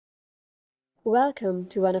Welcome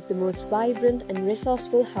to one of the most vibrant and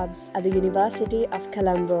resourceful hubs at the University of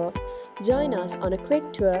Colombo. Join us on a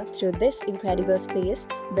quick tour through this incredible space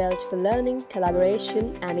built for learning,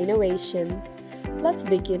 collaboration, and innovation. Let's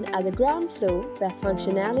begin at the ground floor where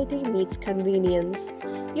functionality meets convenience.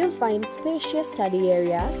 You'll find spacious study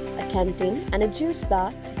areas, a canteen, and a juice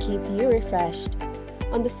bar to keep you refreshed.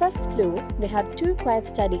 On the first floor, we have two quiet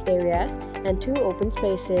study areas and two open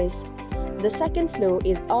spaces. The second floor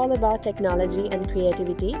is all about technology and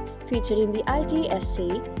creativity, featuring the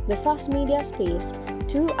ITSC, the Fast Media Space,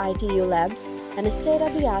 two ITU labs, and a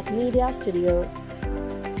state-of-the-art media studio.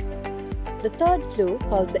 The third floor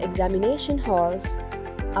holds the examination halls.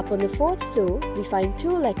 Up on the fourth floor, we find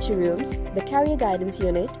two lecture rooms, the Career Guidance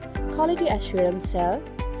Unit, Quality Assurance Cell,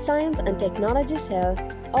 Science and Technology Cell,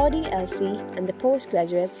 ODLC, and the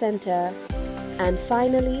Postgraduate Center. And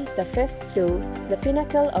finally, the fifth floor, the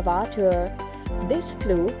pinnacle of our tour. This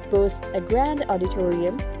floor boasts a grand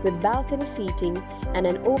auditorium with balcony seating and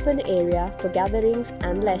an open area for gatherings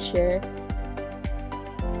and leisure.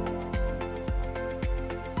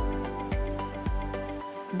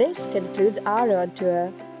 This concludes our road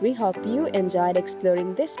tour. We hope you enjoyed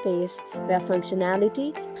exploring this space where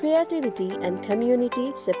functionality, creativity, and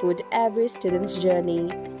community support every student's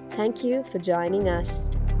journey. Thank you for joining us.